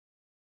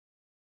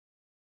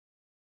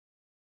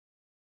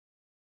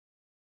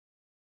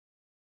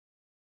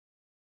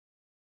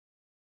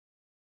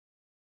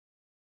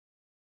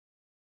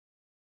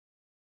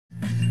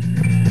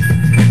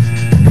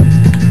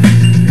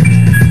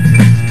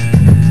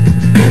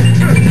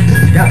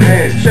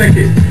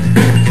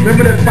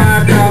Remember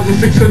that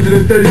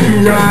 5,632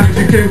 rhymes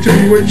you came to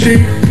me with,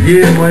 Chief?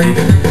 Yeah, man.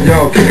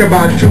 Yo, kick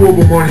about 2 of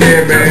them on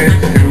here, man,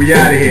 and we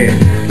out of here.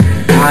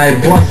 I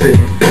bust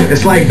it.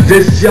 It's like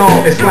this,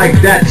 y'all. It's like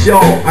that,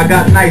 y'all. I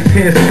got nice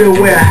hands, still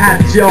wear a hat,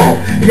 y'all.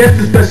 Yes,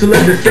 the special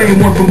ed, the same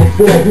one from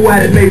before. Who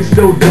had it made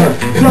still does.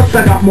 Plus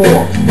I got more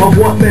of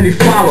what many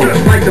follow.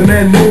 Like the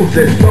man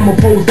Moses. Some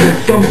oppose this,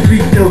 some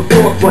speak ill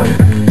thought, but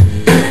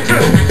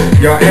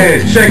yo,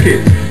 Ed, check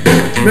it.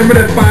 Remember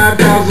that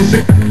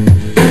 5,006?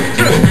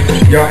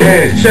 Yo,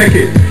 Ed, check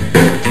it.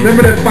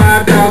 Remember that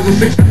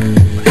 5,006?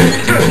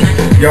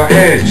 Yo,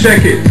 Ed,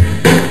 check it.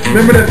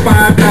 Remember that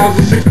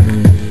 5,006?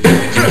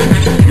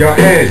 Yo,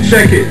 Ed,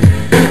 check it.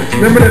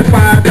 Remember that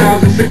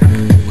 5,006?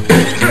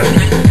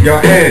 Yo,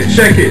 Ed,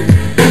 check it.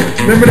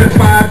 Remember that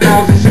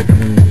 5,006?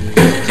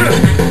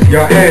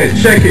 Yo, Ed,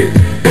 check it.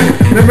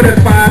 Remember that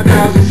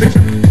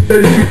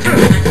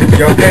 5,632?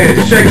 Yo, Ed,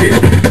 check it.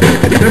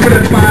 Remember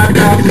that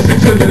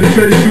 5,632?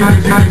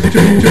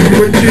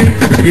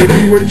 Give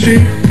me what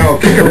G? Yo,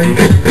 kick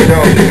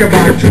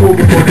about 2 of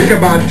them. Kick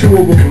about 2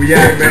 of them. We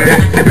out, man.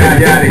 Out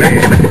of here.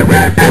 I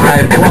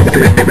bust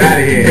it. Out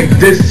of here.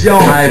 Take this, y'all.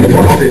 I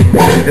bust it.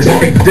 It's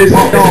like this,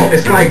 y'all.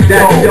 It's like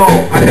that,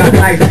 y'all. I got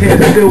nice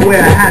hands, still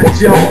wear a hat,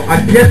 y'all. I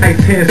get nice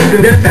hands,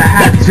 still get the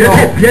hat, y'all.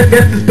 Yes,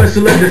 the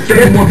special ed, the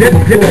same one from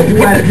before.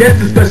 Who had it? Yes,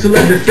 the special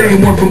ed, the same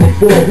one from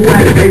before. Who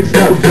had it? Made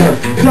stuff does.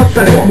 Plus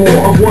I got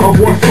more of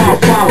what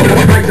follow.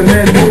 Like the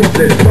man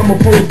Moses. Some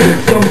oppose this,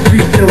 some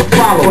speak ill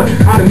follow.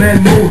 I'm the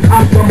man Moses.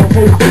 I'm some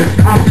oppose this.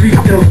 I'm speak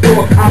ill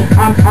thought. I'm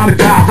the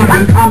guy.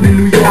 I'm in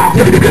New York.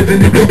 Who lives in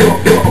New York?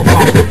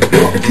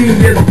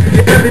 15 years,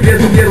 7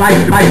 years of your life,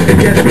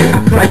 and yes,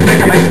 like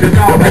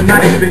without a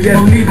knife, and yes,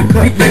 don't need to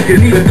cut, make it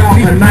need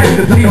without a knife,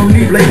 cause you don't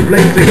need blade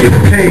to get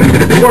paid.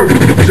 Work,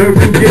 jerk,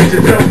 you get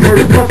yourself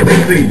hurt, plus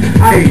basically,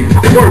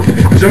 work,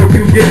 jerk,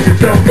 you get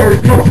yourself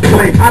hurt, plus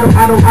play. I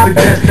don't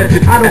suggest that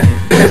you, I don't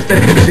suggest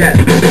that you jet.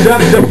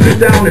 Jump, sit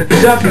down and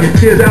jump, and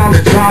tear down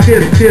and drop, tear,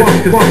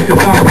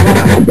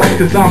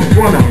 cause I'm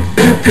runner,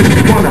 you can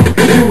runner,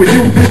 you with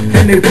you,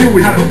 and they do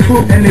it, have a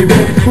clue, and they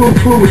won't clue,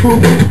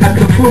 have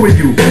to clue with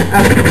you.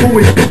 Who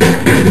is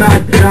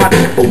not John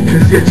O?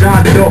 Cause you're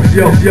John Doe,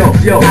 yo,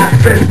 I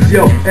said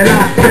yo, and I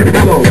said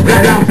so,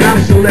 and I'm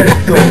so let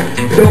it go.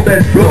 Don't let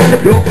it go,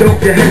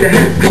 don't your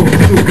head go,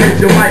 head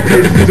your mic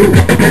is do,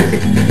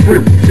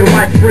 free, your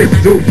mic free,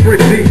 do, free,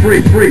 you be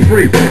free,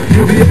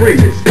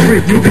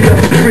 you be up,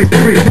 free,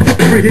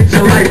 get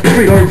your life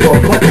free,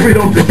 but free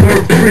don't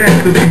deserve a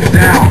chance to be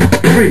down,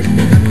 free,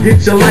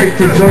 get your life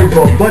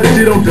preserver, but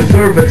you don't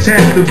deserve a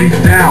chance to be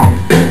down,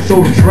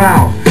 so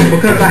drown.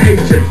 Because I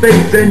hate your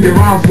face and your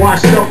arms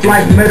washed up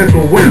like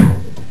medical waste.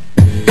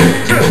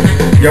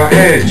 Yo,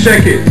 Ed,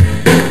 check it.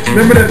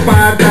 Remember that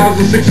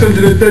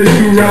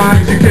 5,632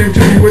 rhymes you came to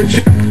me with?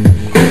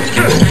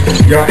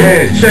 Yo,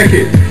 Ed, check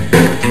it.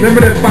 Remember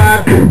that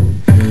 5.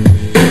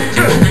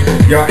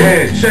 Yo,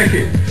 Ed, check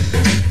it.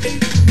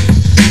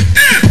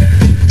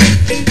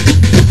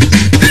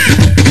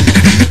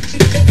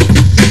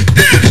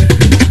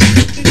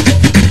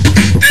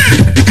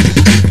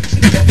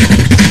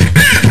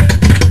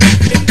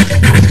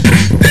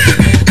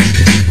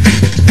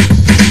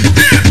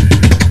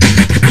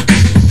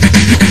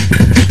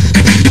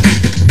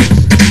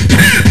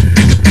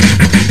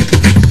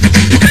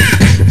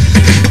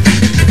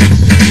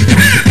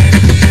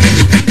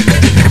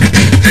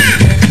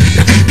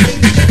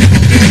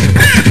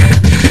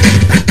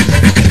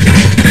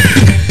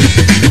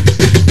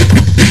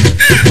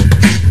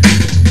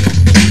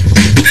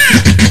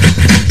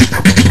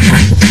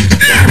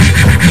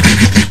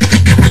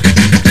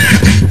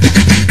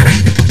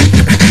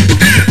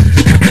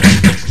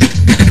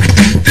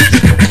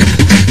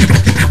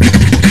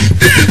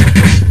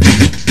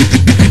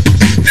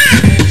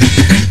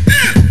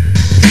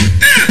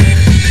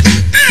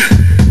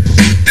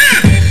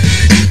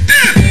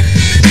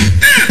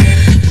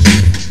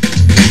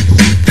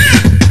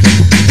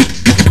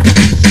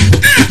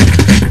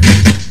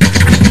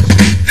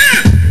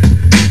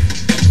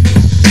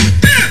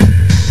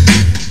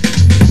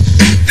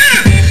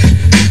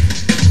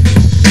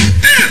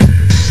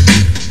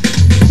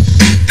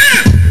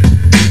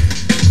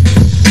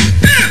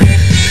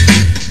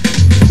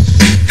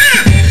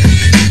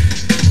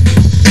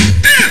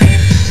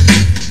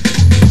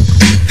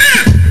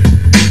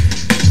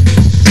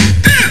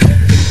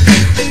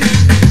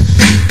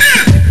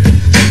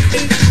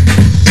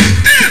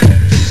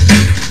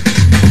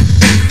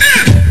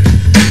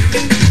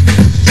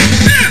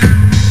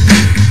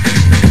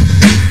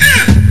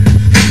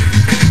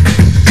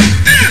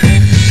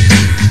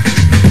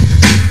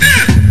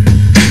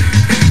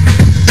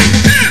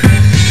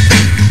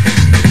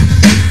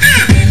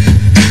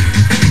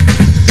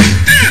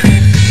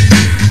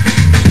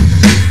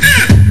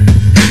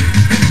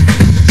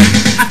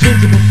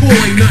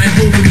 Ain't nothing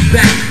holding me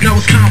back. Now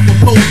it's time for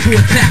pose to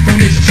attack on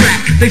this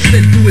track. They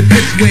said do it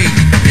this way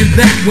and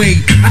that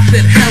way. I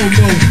said hell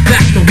no,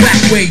 that's the whack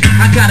way.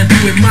 I gotta do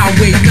it my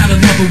way, not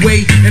another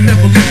way. And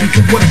never listen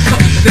to what a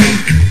sucker say.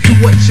 Do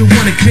what you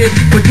wanna, kid,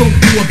 but don't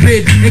do a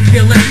bid and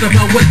care less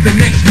about what the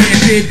next man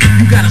did.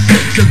 You gotta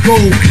set your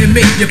goal and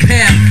make your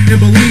path, and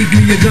believe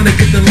me, you're gonna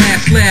get the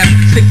last laugh.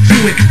 Stick to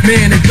it,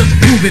 man, and just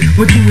prove it,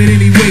 but do it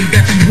any way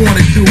that you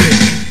wanna do it.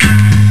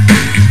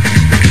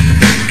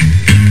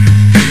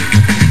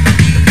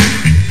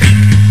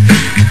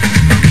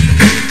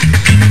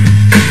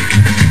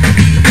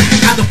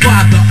 I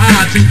defied the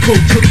odds and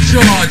Cole took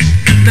charge.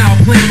 Now I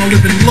plan on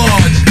living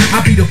large.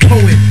 I be the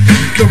poet,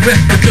 the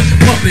rest are just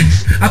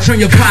puppets. I turn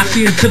your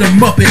posse into the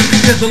Muppets.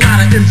 There's a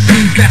lot of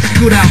MCs that's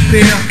good out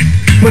there,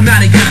 but now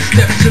they gotta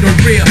step to the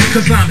rear,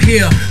 cause I'm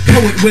here,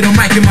 poet with a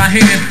mic in my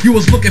hand. You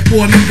was looking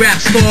for a new rap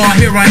star,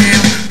 here I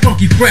am.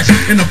 Funky fresh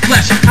in the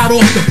flesh, hot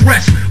off the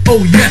press.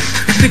 Oh yes,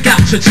 stick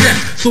out your chest,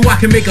 so I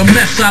can make a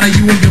mess out of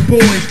you and your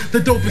boys. The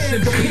dopest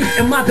MC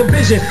in my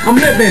division, I'm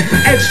living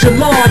extra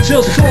large.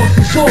 Just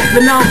soft,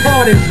 and I'm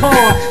hard and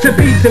hard to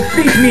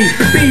defeat me,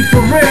 be for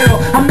real.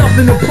 I'm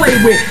nothing to play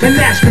with, and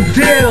that's the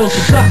deal,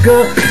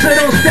 sucker. So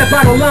don't step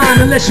out of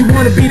line unless you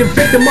wanna be the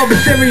victim of a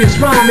serious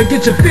rhyme and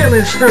get your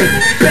feelings hurt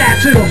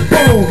bad to the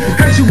bone.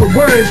 Hurt you with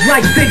words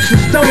like sticks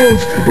and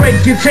stones. Break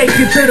you, take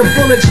you to the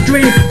bullet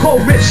stream.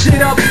 Cold rip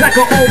shit up like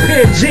an old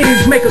pair of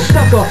jeans. Make a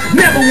sucker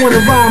never wanna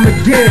rhyme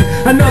again.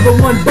 Another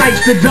one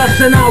bites the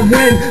dust and I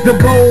win the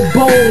gold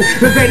bowl.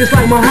 The greatest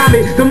like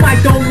Muhammad. The mic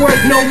don't work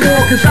no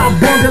more cause I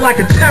bombed it like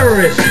a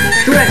terrorist.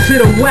 Threat to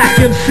the whack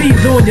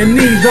MCs on your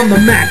knees. I'm the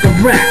Mac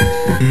of rap.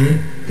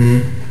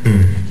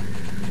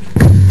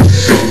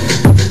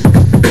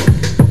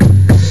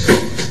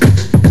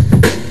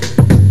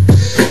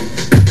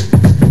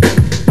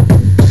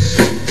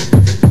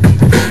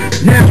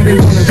 Now they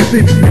wanna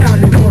see, now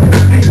they wanna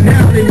see,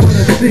 now they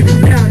wanna see,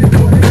 now they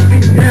wanna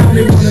see, now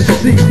they wanna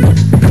see.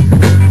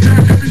 Now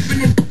every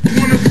single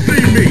wanna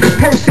see me.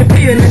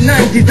 Persevere in the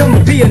 90s, I'ma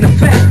be in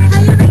effect.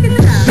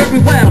 Very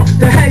well,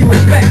 the hell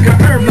was back.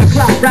 I earned my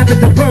clout, rapid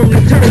to burn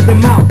and turn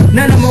them out.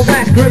 None of my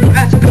wax, girl, you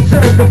ask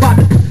concerned about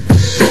the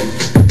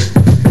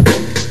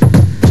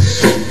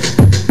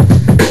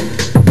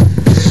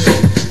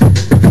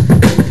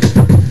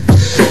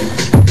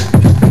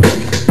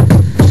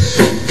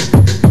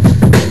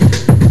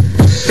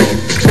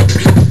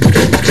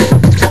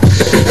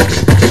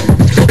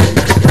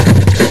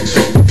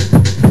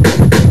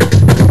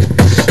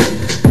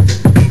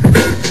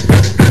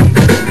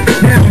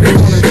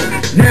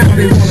now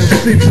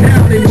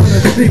they wanna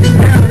see,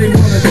 now they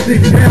wanna see,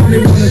 now they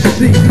wanna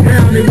see,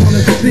 now they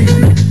wanna see.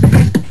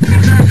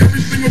 Now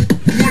every single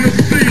wanna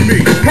see me.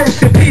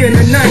 Persevere in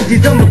the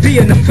 90s, I'ma be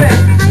in effect.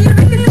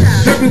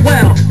 Very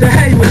well, the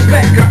hell was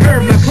back. I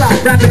earned my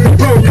clout, rapid to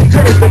burn and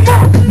turn them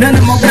out. None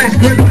of my wax,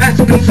 girl, you ask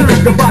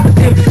concerned about the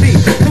MC.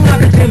 2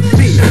 like an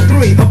MC,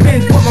 3, a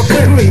pin for my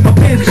friend, 3, a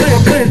pin for my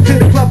friend to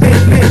the club,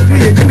 8 men,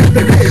 3, and used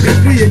to pit,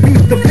 3, and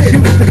used to pit,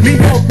 used to me,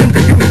 all them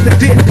used to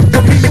did, so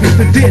he used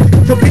to did,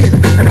 so bitch,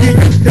 I get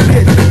used to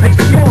this,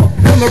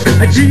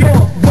 I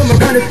G-off, woman,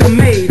 one is the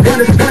maid,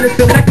 one is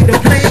selected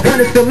and played,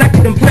 one is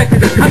selected and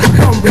collected, I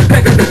become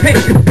respected and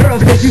paid,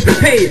 girls that used to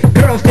pay,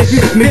 girls that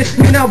used to miss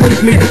me, now when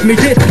me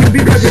this can be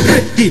very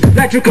risky,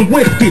 like drinking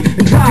whiskey,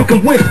 and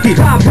drinking whiskey,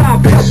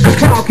 driving, the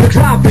crowd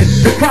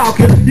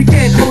can, you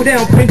can't hold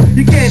down,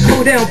 you can't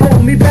hold down,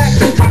 hold me back,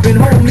 so topping,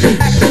 hold me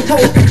back, so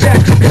told me Jack,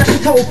 she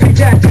told me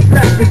Jack,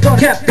 we start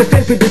kept the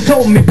thing, they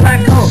told me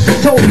black up,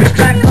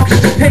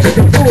 pay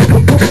the full,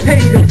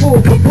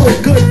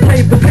 good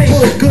play, but they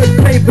good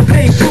play, but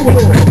they do it,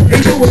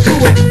 and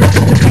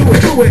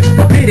do it,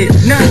 I did it,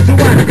 now do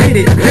I did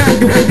it, now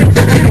you with it,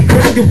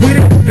 girl, you with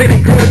it, baby,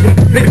 girl, you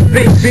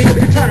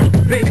baby, try to,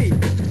 baby.